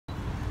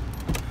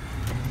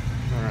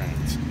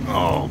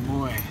Oh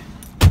boy.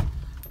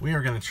 We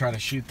are going to try to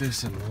shoot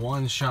this in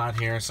one shot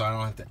here so I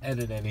don't have to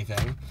edit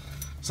anything.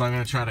 So I'm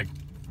going to try to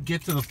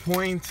get to the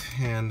point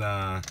and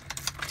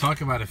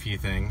talk about a few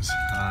things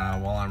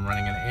while I'm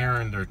running an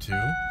errand or two.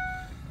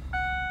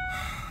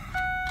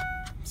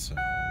 So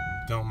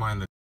don't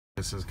mind that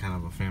this is kind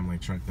of a family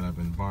truck that I've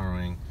been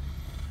borrowing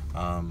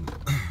to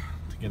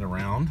get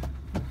around.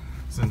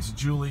 Since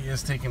Julie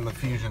is taking the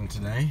Fusion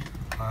today,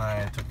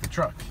 I took the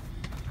truck.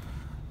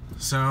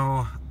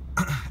 So,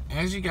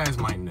 as you guys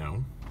might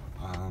know,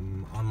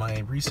 on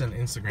my recent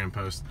Instagram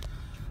post,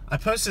 I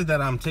posted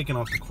that I'm taking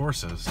off the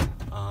Corsas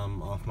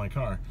off my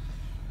car.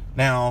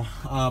 Now,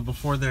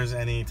 before there's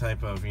any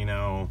type of,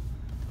 random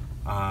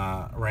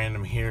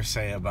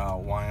hearsay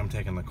about why I'm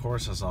taking the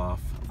Corsas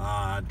off,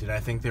 did I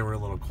think they were a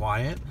little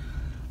quiet?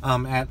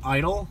 At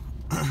idle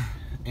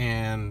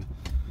and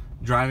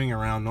driving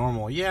around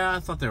normal, yeah,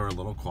 I thought they were a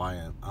little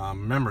quiet.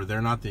 Remember,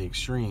 they're not the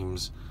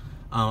Extremes.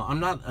 I'm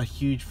not a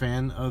huge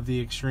fan of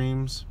the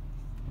Extremes.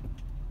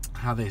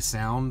 How they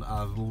sound,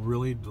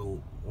 really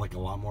like a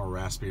lot more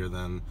raspier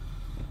than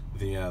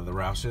the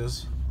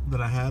Roushes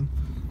that I had.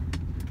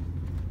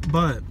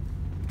 But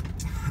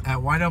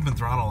at wide open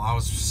throttle, I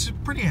was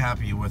pretty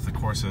happy with the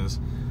Corsas.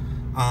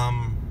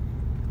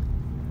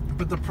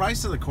 But the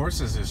price of the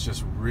Corsas is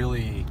just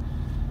really,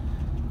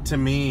 to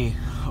me,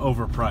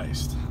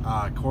 overpriced.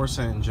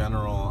 Corsa in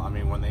general, I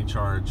mean, when they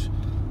charge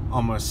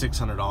almost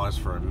 $600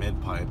 for a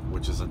mid pipe,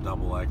 which is a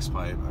double X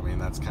pipe, I mean,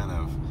 that's kind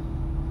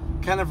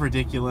of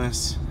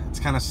ridiculous. It's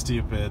kind of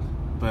stupid,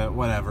 but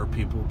whatever.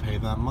 People pay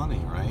that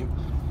money, right?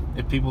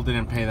 If people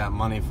didn't pay that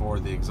money for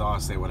the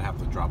exhaust, they would have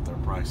to drop their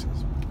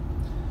prices.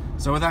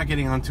 So without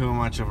getting onto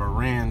much of a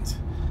rant,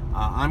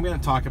 I'm going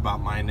to talk about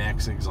my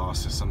next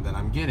exhaust system that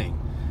I'm getting.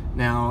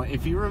 Now,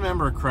 if you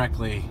remember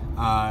correctly,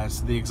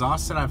 so the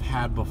exhausts that I've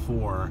had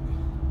before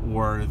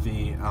were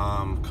the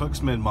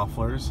Cook's mid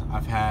mufflers.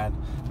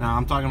 Now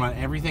I'm talking about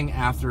everything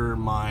after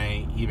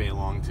my eBay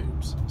long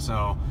tubes.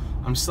 So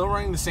I'm still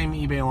running the same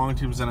eBay long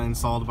tubes that I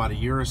installed about a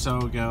year or so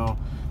ago.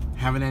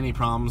 Haven't had any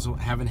problems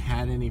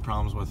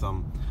with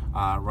them.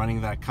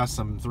 Running that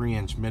custom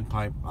 3-inch mid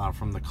pipe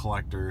from the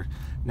collector.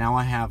 Now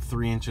I have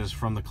 3 inches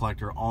from the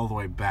collector all the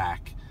way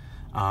back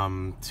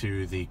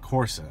to the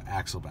Corsa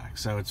axle back.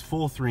 So it's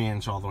full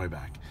 3-inch all the way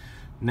back.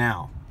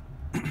 Now,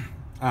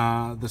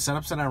 the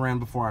setups that I ran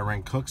before, I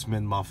ran Cook's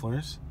mid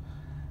mufflers.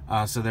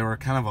 So they were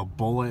kind of a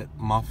bullet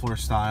muffler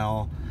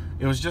style.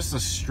 It was just a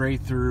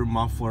straight through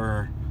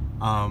muffler,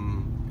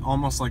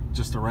 almost like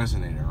just a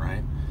resonator,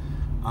 right?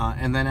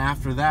 And then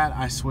after that,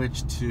 I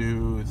switched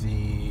to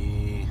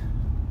the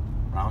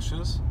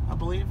Roushes, I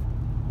believe.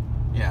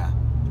 Yeah,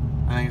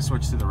 I think I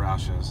switched to the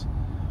Roushes.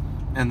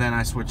 And then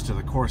I switched to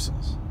the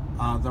Corsas.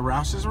 The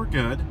Roushes were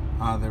good.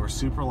 They were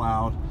super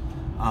loud.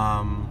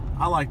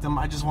 I liked them.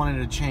 I just wanted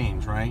to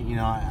change, right?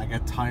 I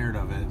got tired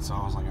of it, so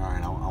I was like, all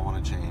right, I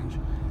want to change.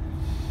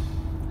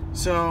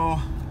 So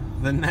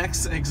the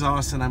next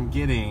exhaust that I'm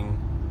getting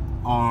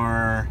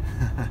are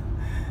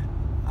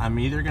I'm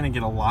either going to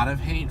get a lot of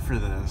hate for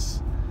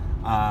this,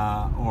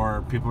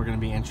 or people are going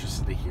to be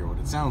interested to hear what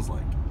it sounds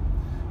like.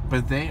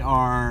 But they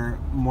are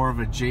more of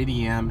a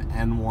JDM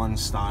N1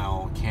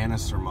 style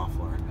canister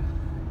muffler.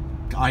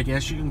 I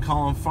guess you can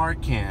call them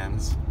fart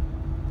cans,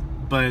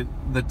 but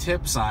the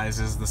tip size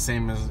is the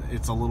same as,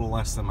 it's a little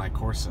less than my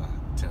Corsa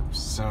tips.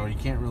 So you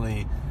can't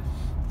really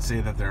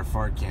say that they're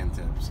fart can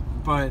tips.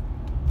 But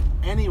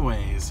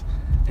anyways,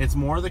 it's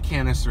more the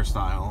canister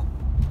style.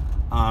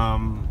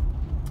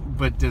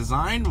 But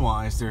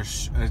design-wise,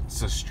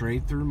 it's a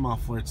straight-through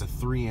muffler. It's a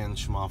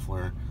 3-inch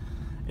muffler.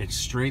 It's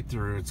straight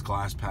through. It's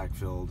glass pack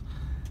filled.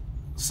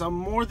 So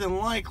more than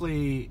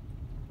likely,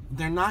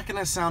 they're not going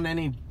to sound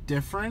any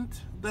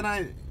different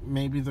than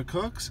maybe the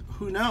Cooks.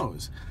 Who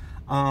knows?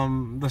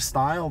 The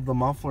style, the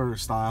muffler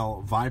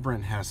style,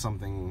 Vibrant has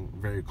something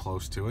very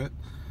close to it.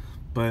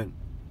 But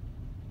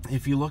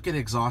if you look at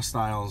exhaust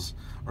styles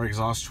or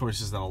exhaust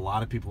choices that a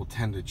lot of people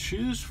tend to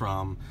choose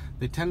from,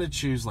 they tend to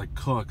choose like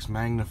Cooks,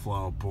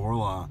 Magnaflow,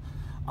 Borla,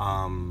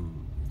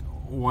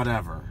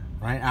 whatever,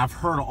 right? I've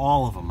heard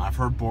all of them. I've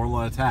heard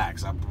Borla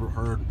Attacks. I've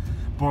heard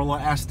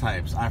Borla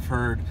S-types. I've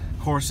heard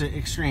Corsa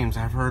Extremes.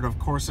 I've heard of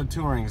Corsa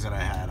Tourings that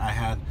I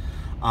had.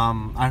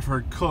 I've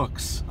heard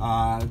Cooks,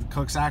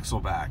 Cooks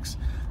Axlebacks.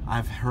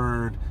 I've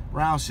heard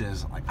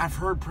Roushes. Like, I've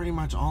heard pretty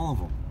much all of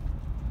them.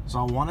 So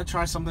I want to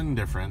try something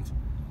different.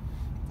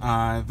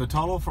 The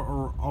total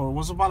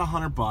was about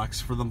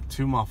 $100 for the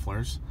 2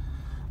 mufflers.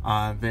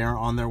 They're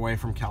on their way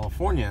from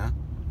California.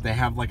 They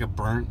have like a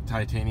burnt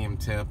titanium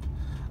tip.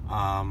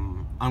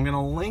 I'm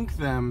gonna link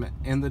them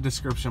in the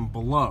description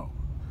below.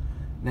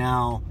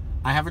 Now,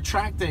 I have a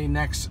track day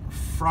next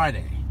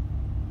Friday.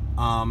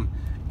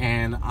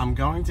 And I'm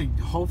going to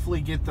hopefully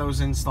get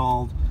those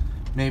installed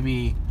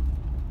maybe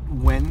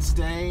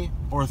Wednesday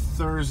or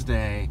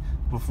Thursday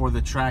before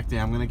the track day.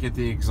 I'm going to get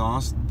the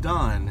exhaust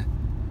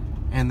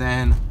done, and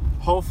then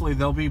hopefully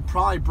they'll be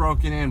probably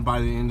broken in by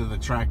the end of the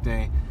track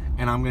day,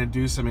 and I'm going to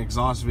do some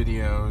exhaust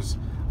videos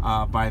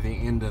by the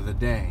end of the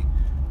day.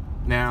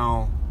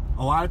 Now,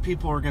 a lot of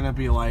people are going to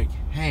be like,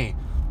 hey,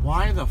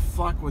 why the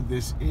fuck would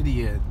this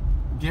idiot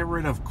get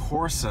rid of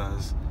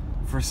Corsas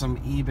for some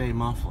eBay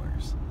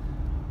mufflers?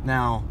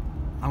 Now,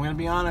 I'm going to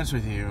be honest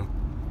with you.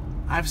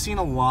 I've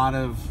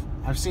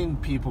seen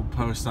people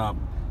post up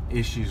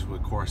issues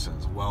with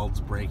Corsas, welds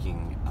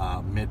breaking,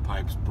 mid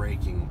pipes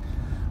breaking,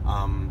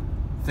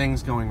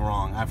 things going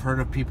wrong. I've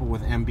heard of people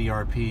with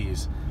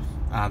MBRPs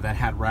that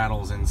had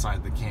rattles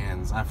inside the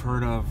cans. I've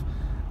heard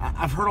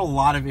a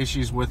lot of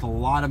issues with a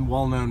lot of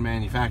well-known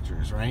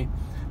manufacturers, right?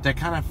 That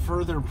kind of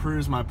further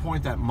proves my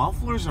point that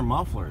mufflers are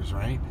mufflers,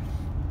 right?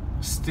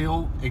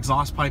 Still,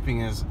 exhaust piping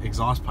is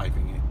exhaust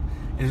piping.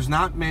 There's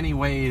not many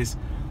ways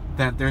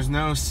that there's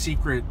no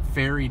secret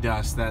fairy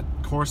dust that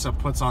Corsa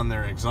puts on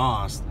their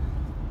exhaust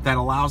that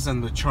allows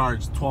them to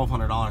charge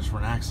 $1,200 for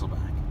an axle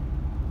back.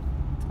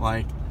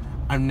 Like,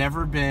 I've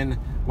never been,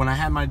 when I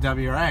had my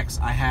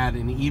WRX, I had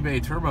an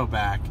eBay turbo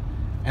back,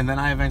 and then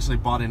I eventually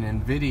bought an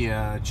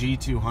NVIDIA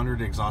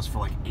G200 exhaust for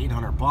like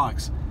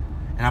 $800,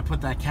 and I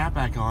put that cap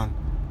back on,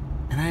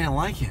 and I didn't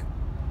like it.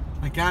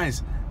 Like,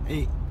 guys,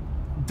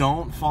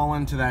 don't fall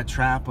into that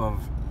trap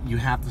of you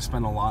have to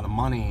spend a lot of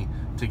money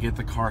to get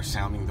the car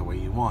sounding the way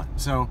you want.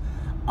 So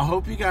I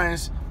hope you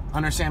guys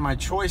understand my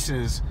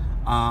choices.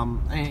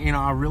 And,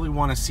 I really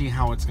want to see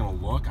how it's going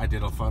to look. I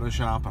did a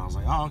Photoshop, and I was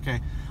like, oh, okay.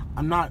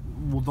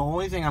 The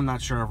only thing I'm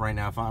not sure of right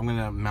now, if I'm going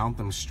to mount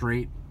them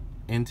straight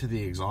into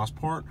the exhaust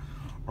port,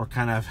 or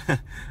kind of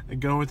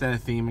go with that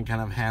theme and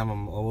kind of have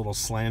them a little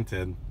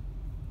slanted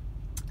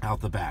out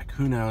the back.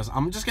 Who knows?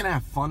 I'm just going to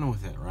have fun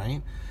with it,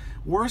 right?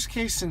 Worst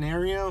case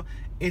scenario,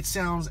 it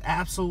sounds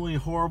absolutely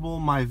horrible.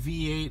 My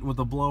V8 with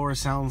the blower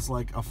sounds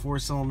like a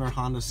 4-cylinder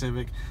Honda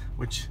Civic,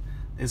 which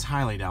is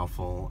highly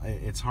doubtful.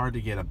 It's hard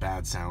to get a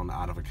bad sound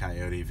out of a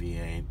Coyote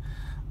V8.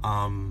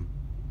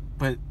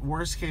 But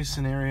worst case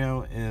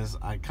scenario is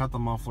I cut the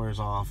mufflers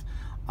off.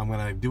 I'm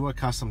going to do a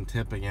custom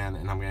tip again,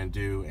 and I'm going to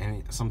do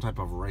some type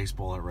of race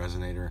bullet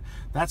resonator.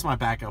 That's my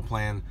backup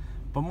plan.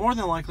 But more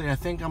than likely, I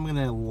think I'm going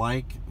to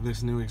like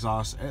this new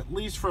exhaust, at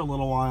least for a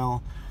little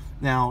while.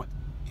 Now,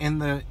 in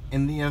the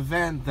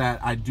event that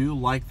I do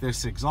like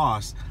this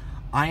exhaust,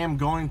 I am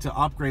going to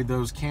upgrade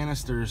those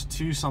canisters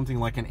to something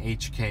like an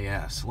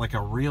HKS, like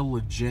a real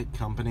legit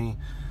company.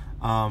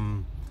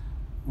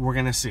 We're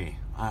going to see.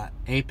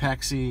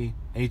 Apexy,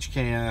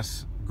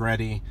 HKS,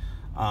 Greddy.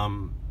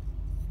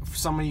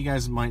 Some of you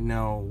guys might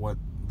know what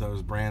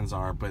those brands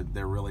are, but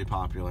they're really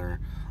popular,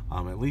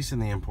 at least in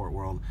the import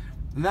world.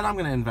 And then I'm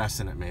going to invest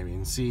in it maybe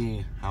and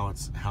see how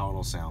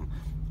it'll sound.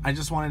 I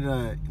just wanted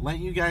to let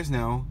you guys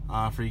know,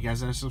 for you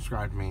guys that have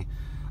subscribed to me,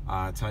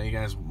 tell you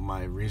guys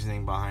my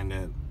reasoning behind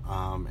it,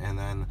 and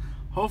then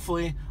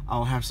hopefully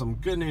I'll have some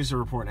good news to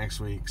report next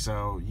week.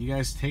 So you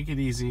guys take it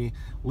easy.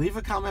 Leave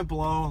a comment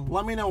below.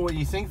 Let me know what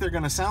you think they're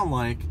going to sound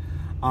like.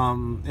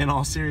 In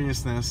all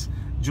seriousness,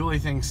 Julie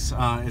thinks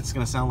it's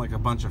going to sound like a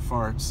bunch of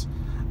farts,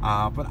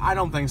 but I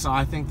don't think so.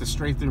 I think the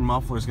straight through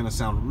muffler is going to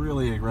sound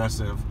really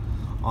aggressive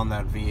on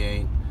that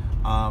V8.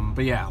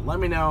 But yeah, let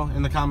me know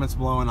in the comments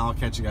below, and I'll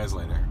catch you guys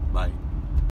later. Bye.